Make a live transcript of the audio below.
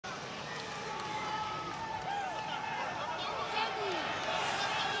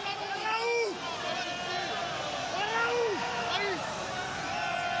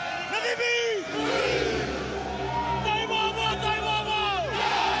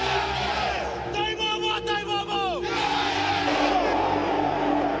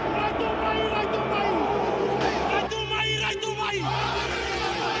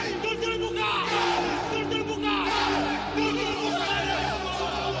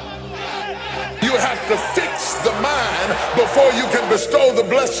You have to fix the mind before you can bestow the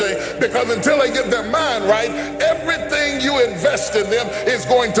blessing, because until they get their mind right, everything you invest in them is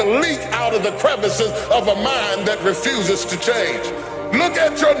going to leak out of the crevices of a mind that refuses to change. Look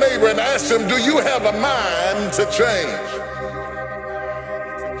at your neighbor and ask him, do you have a mind to change?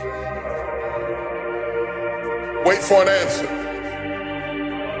 Wait for an answer.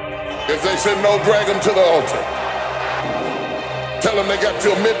 If they say no, drag them to the altar. Tell them they got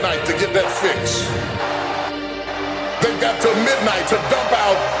till midnight to get that fix. They've got till midnight to dump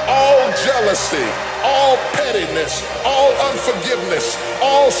out all jealousy, all pettiness, all unforgiveness,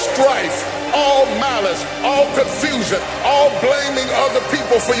 all strife, all malice, all confusion, all blaming other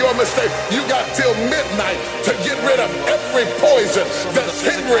people for your mistake. You got till midnight to get rid of every poison that's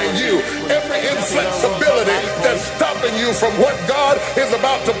hindering you, every inflexibility that's stopping you from what God is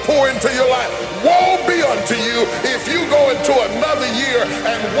about to pour into your life. Woe be unto you if you go into another year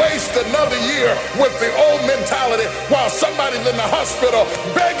and waste another year with the old mentality while somebody's in the hospital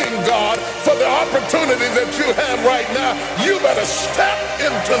begging God for the opportunity that you have right now. You better step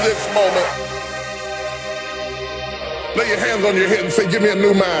into this moment. Lay your hands on your head and say, give me a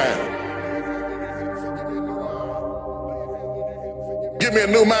new mind. Give me a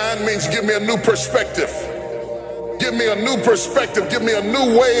new mind means give me a new perspective. Give me a new perspective. Give me a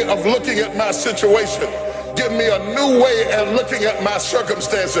new way of looking at my situation. Give me a new way of looking at my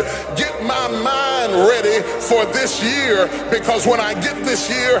circumstances. Get my mind ready for this year, because when I get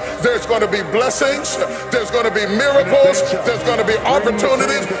this year, there's going to be blessings, there's going to be miracles, there's going to be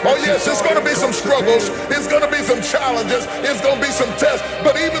opportunities. Oh yes, it's going to be some struggles, it's going to be some challenges, it's going to be some tests,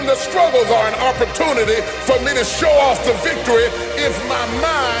 but even the struggles are an opportunity for me to show off the victory if my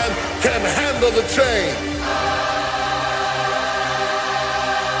mind can handle the change.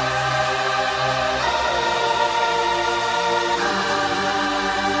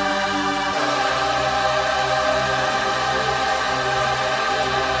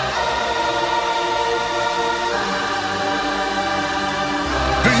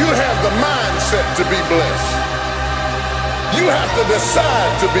 You have the mindset to be blessed. You have to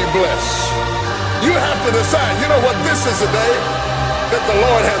decide to be blessed. You have to decide, you know what, this is a day that the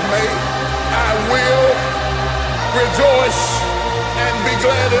Lord has made. I will rejoice and be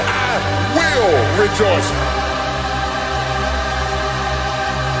glad that I will rejoice.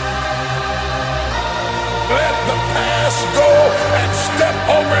 Let the past go and step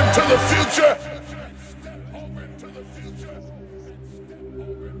over into the future.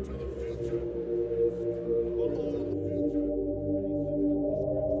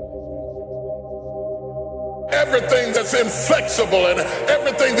 Everything that's inflexible and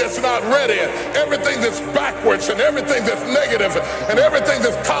everything that's not ready, and everything that's backwards and everything that's negative and everything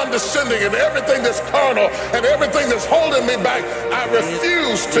that's condescending and everything that's carnal and everything that's holding me back, I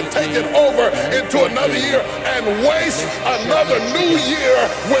refuse to take it over into another year and waste another new year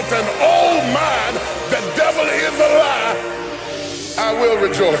with an old mind. The devil is a lie. I will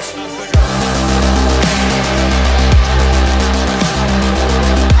rejoice.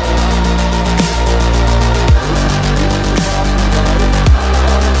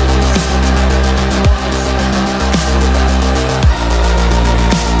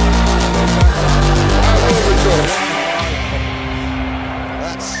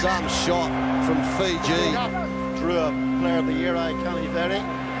 Shot from Fiji. Drew a player of the year, Viti.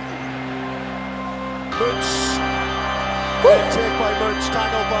 Boots. Take by Boots,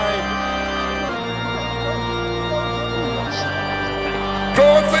 tackle by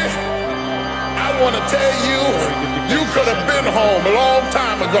Dorothy, I want to tell you, you could have been home a long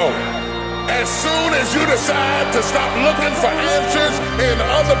time ago. As soon as you decide to stop looking for answers in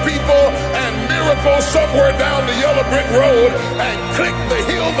other people and miracles somewhere down the yellow brick road and click the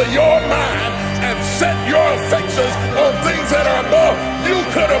heels of your mind and set your affections on things that are above, you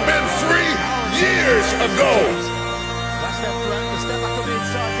could have been free years ago.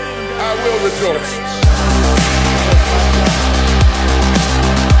 I will rejoice.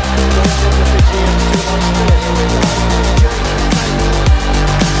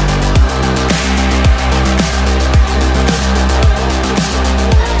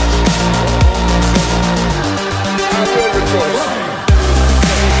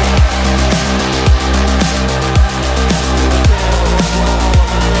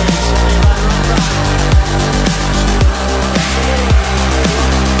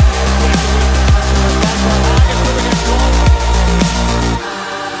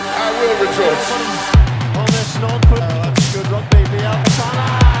 on this non-put. That's good rugby. Taking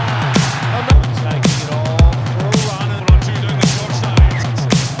it off for a run. 1 or 2 down the short side.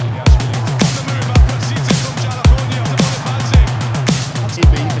 On the move up, Viti from California to monetized.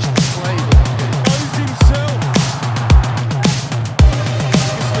 Timi was played.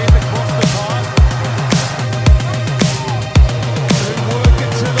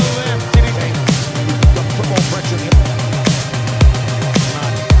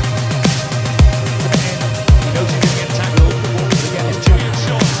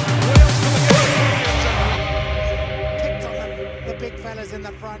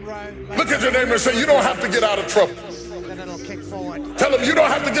 say, you don't have to get out of trouble. Tell them you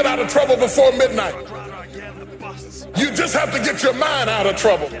don't have to get out of trouble before midnight. You just have to get your mind out of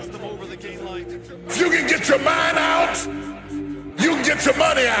trouble. If you can get your mind out, you can get your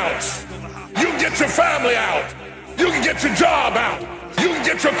money out. You can get your family out. You can get your job out. You can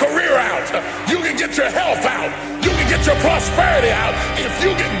get your career out. You can get your health out. You can get your prosperity out. If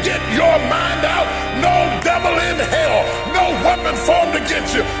you can get your mind out, no devil in hell, no weapon formed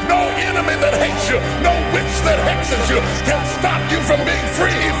against you, no enemy that hates you, no witch that hexes you can stop you from being free.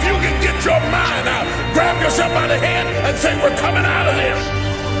 If you can get your mind out, grab yourself by the hand and say, we're coming out of this.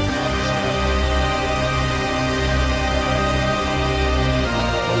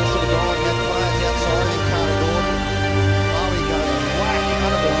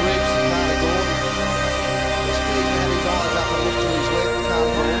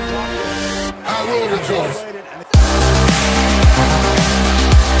 I will rejoice.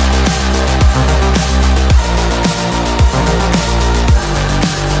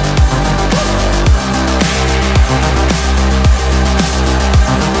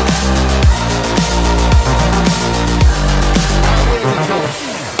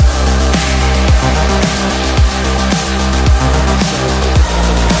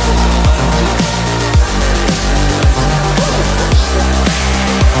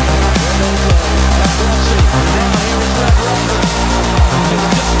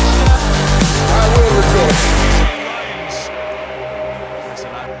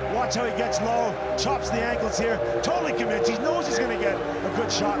 Watch how he gets low, chops the ankles here, totally commits. He knows he's going to get a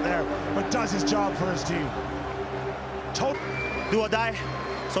good shot there, but does his job for his team. Do or die,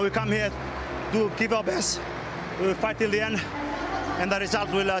 so we come here to give our best, we will fight till the end, and the result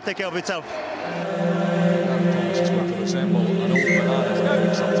will take care of itself. Just going to resemble an old banana. It's now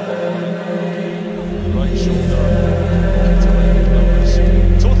acceptable. Right shoulder.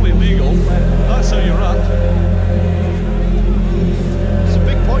 It's totally legal. That's how you wrap.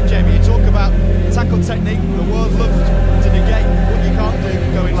 Jamie, you talk about tackle technique, the world loves to negate what you can't do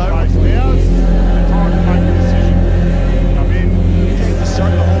going low. It's hard to make a decision. I mean, you take the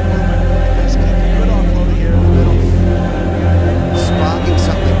start of the whole movement. Just keep a good offloading here in the middle. Sparking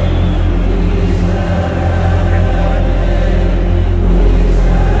something.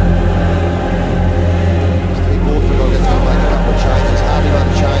 Steve Watermark is going to make a couple of changes. Hardly run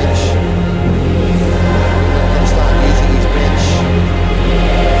change. Going to start using his bench.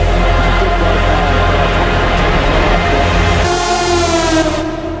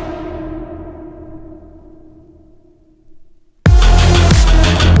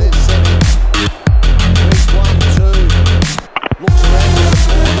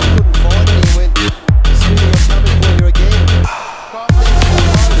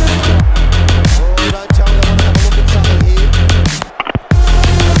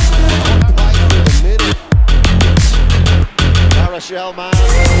 Man,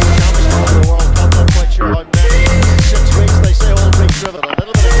 the World Cup, not quite sure how many. 6 weeks, they say, all week driven. A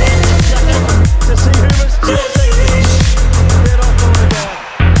little bit of checking to see who was chasing. Get off on again.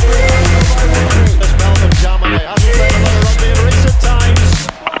 This Melbourne Germany hasn't played a lot of rugby in recent times.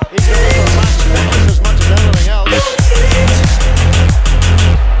 He's going for match fitness as much as anything else.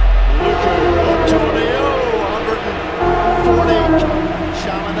 Antonio, 140.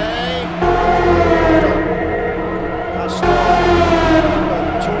 Chamonix.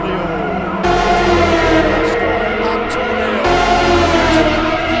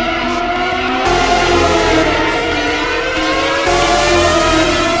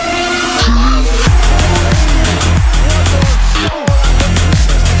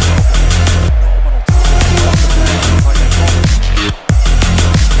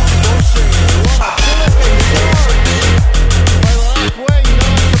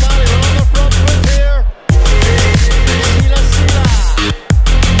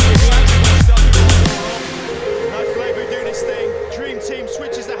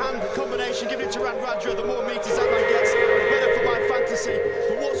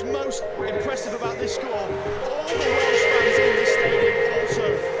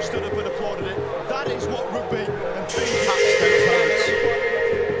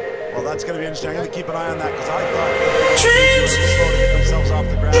 That's going to be interesting. I'm going to keep an eye on that because I thought they were slow to get themselves off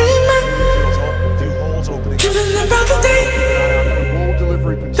the ground. A few holes opening. About the day Ball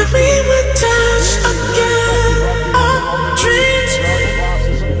delivery that we would touch again. Our dreams, dreaming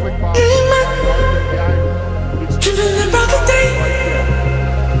about the day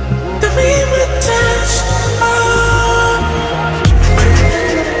that we would touch.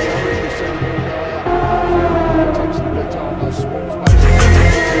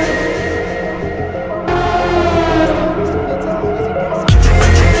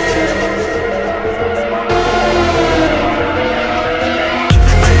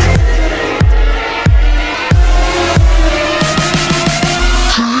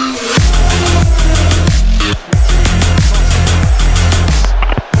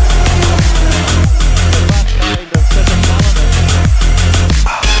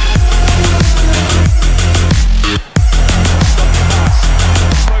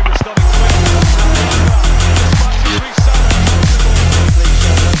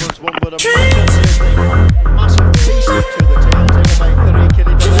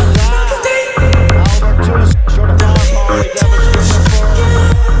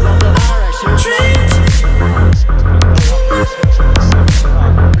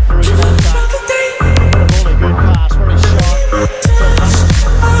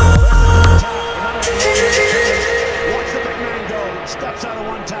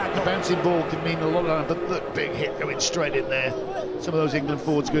 straight in there. Some of those England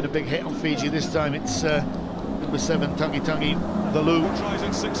forwards going a big hit on Fiji. This time it's number 7, Tangi Valu. Tries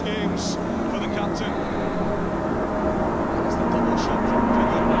in 6 games for the captain. It's the double shot from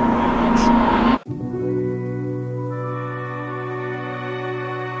Peacock.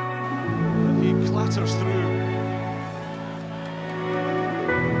 He clatters through.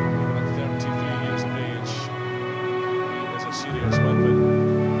 At 33 years of age, he is a serious weapon.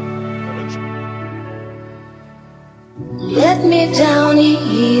 Let me down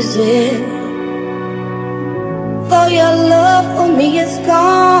easy, for your love for me is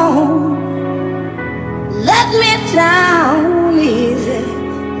gone. Let me down easy,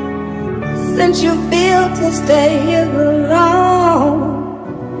 since you feel to stay here alone.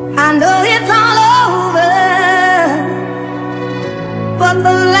 I know it's all over, but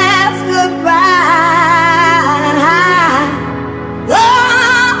the last goodbye.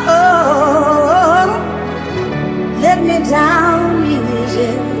 Let me down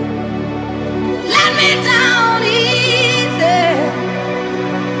easy. Let me down easy.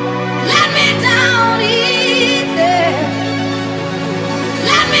 Let me down easy.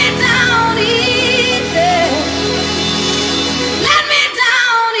 Let me down easy. Let me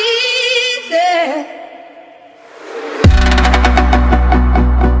down easy.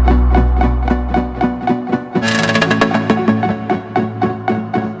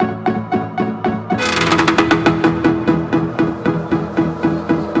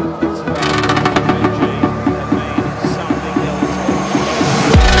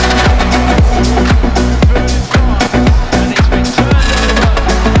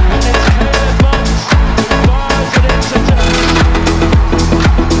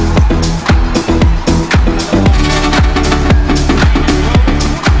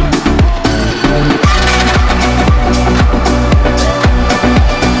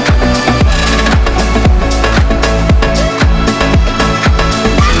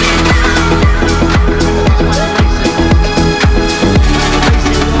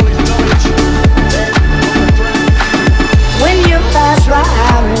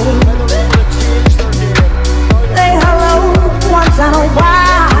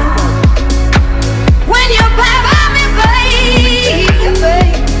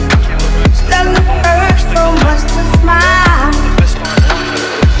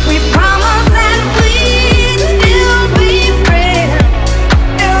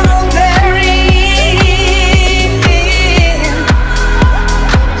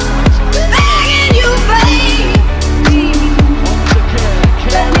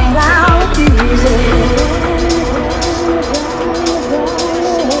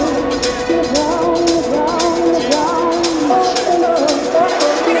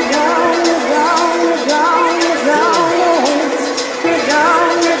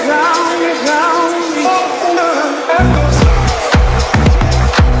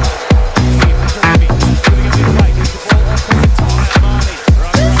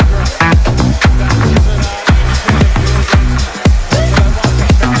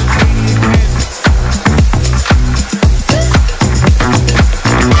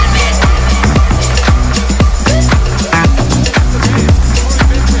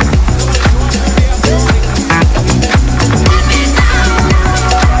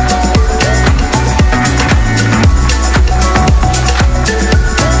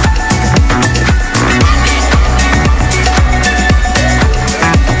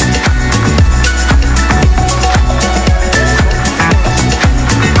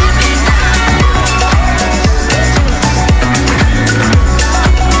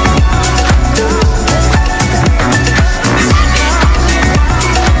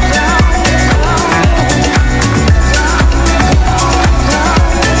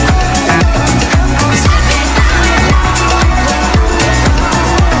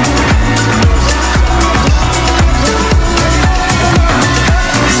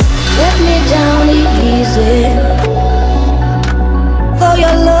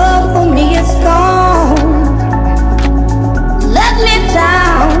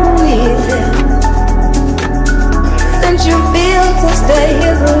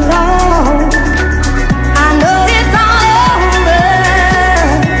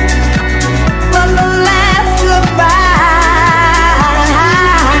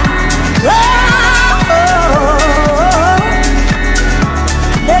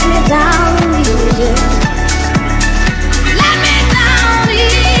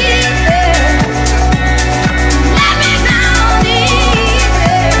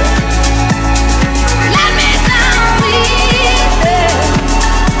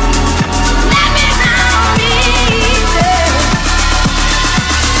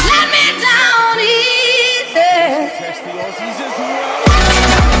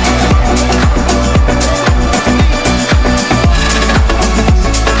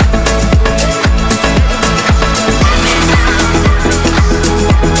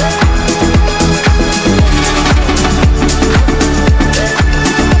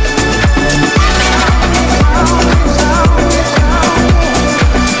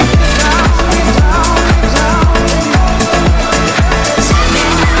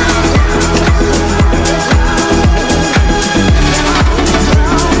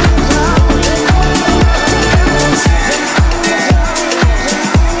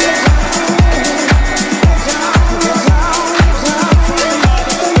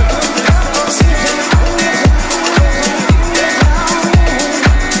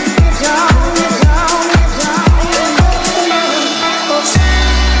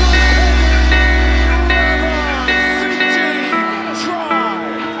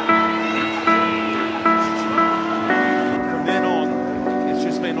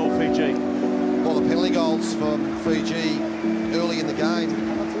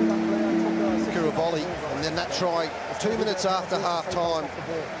 And then that try 2 minutes after half-time.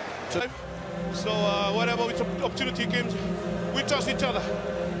 So whenever it's an opportunity comes, we trust each other.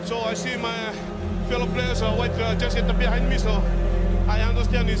 So I see my fellow players white jersey behind me, so I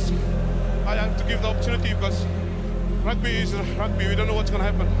understand I have to give the opportunity because rugby is rugby. We don't know what's going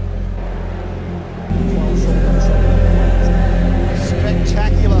to happen.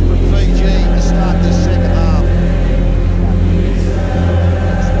 Spectacular from Fiji to start this second half.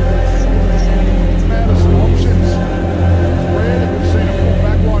 Out of some options. It's rare that we've seen a full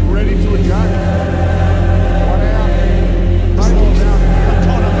back line ready to attack. One out. Tables out.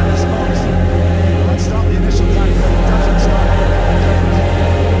 Connor in response. Let's start the initial attack. Doesn't start.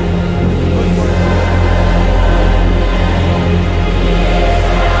 Good work.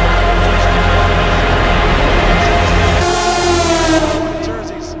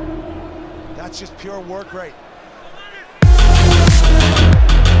 Jerseys. That's just pure work rate.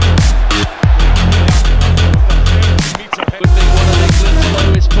 Would be one of England's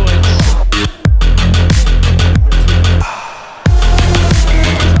lowest points.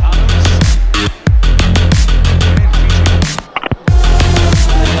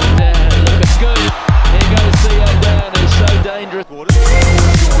 Looking good. Here goes Theo down, who's so dangerous.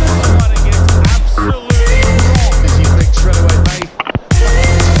 Absolutely wrong. As you think straight away, mate.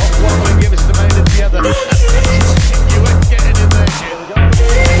 What will give us the main and the other? You weren't getting in there, kid.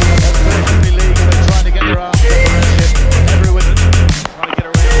 That's perfectly legal. They're trying to get their arms around it. Everyone trying to get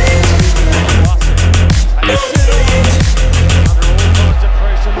around it. And it's under all sorts of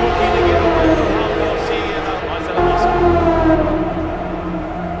pressure, looking to get away from half-ball. See that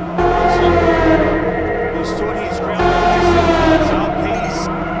he stood his ground. It's up. He's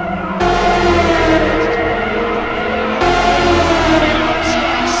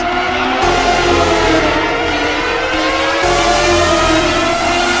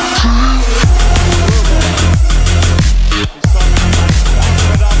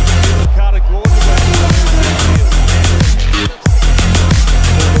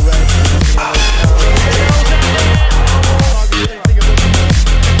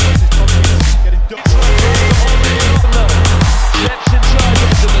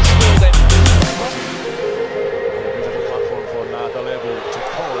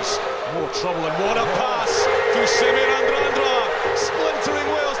trouble, and what a pass to splintering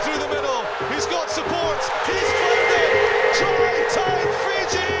Wales through the middle. He's got support, he's found it. Try time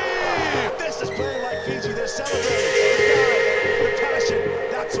Fiji. This is playing like Fiji. They're celebrating the passion.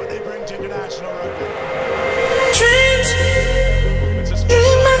 That's what they bring to international rugby. It's a sweep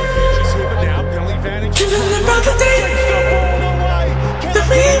it down, penalty advantage. Takes the ball away. The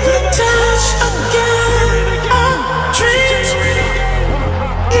favorite touch again.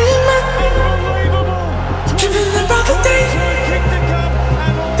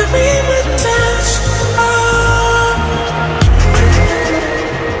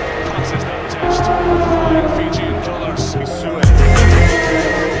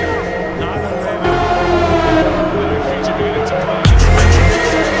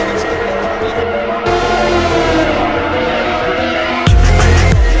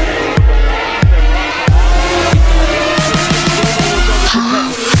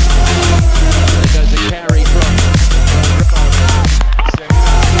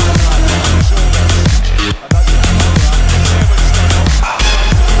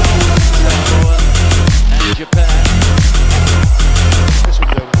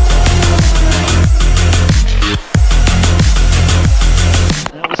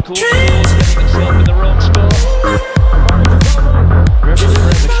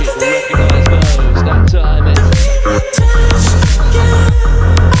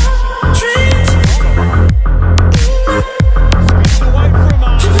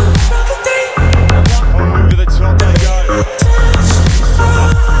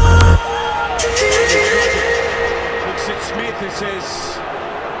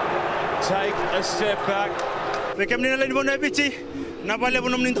 Take a step back. Perché menina lei buona Viti, na valeu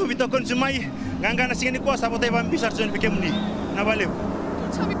não menino Vito consumai, ganga na singani kuasa botei van bisar zon perché meni, na valeu.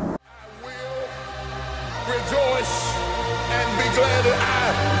 Rejoice and be glad that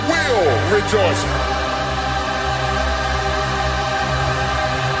I will rejoice.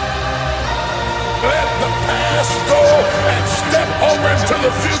 Let the past go and step over into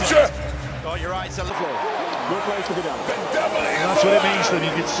the future. Oh, you're right, it's a little. That's what it means then.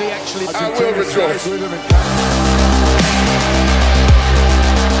 You can see actually. I will rejoice. Whatever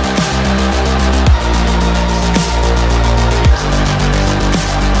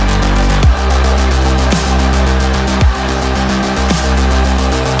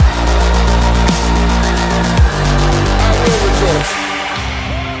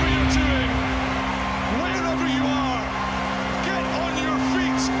you're doing,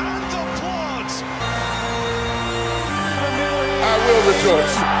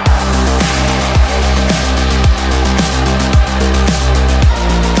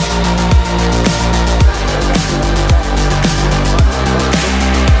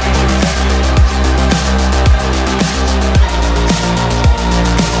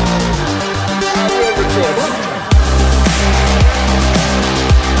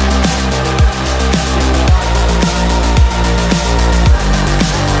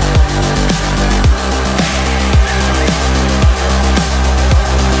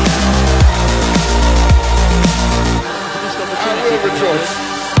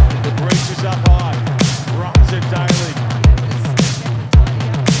 Reaches up high, runs it daily.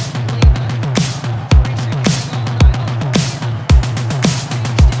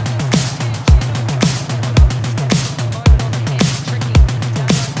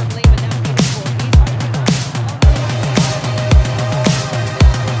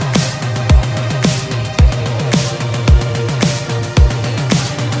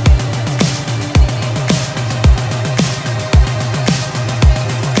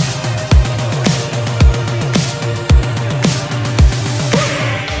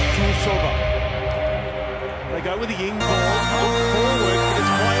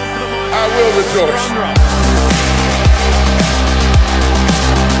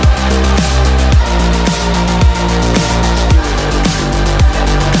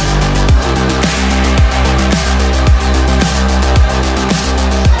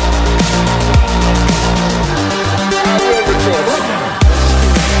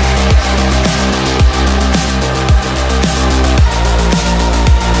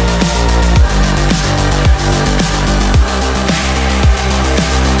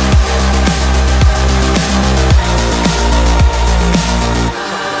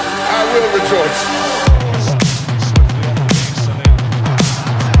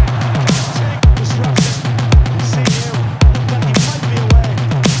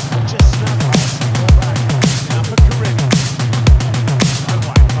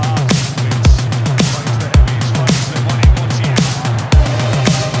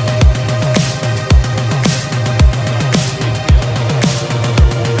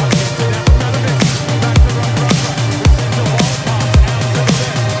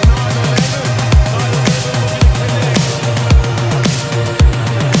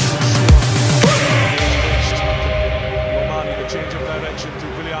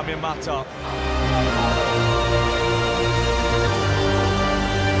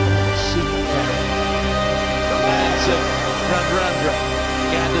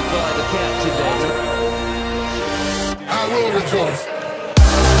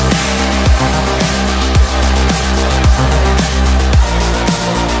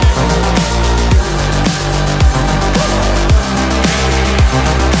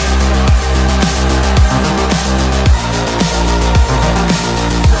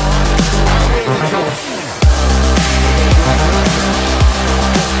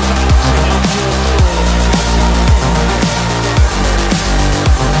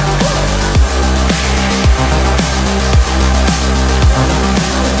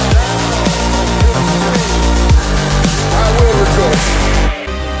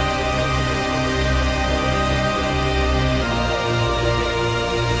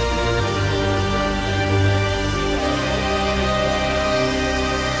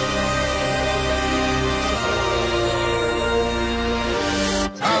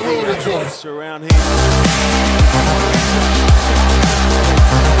 Around here.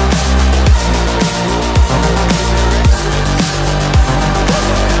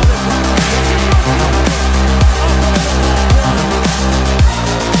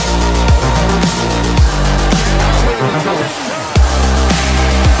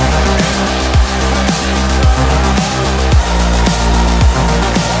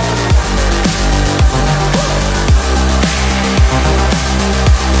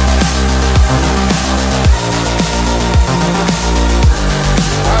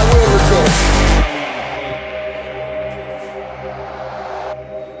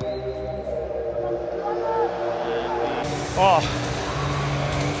 Oh,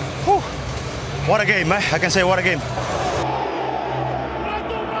 whew. What a game, man. I can say what a game.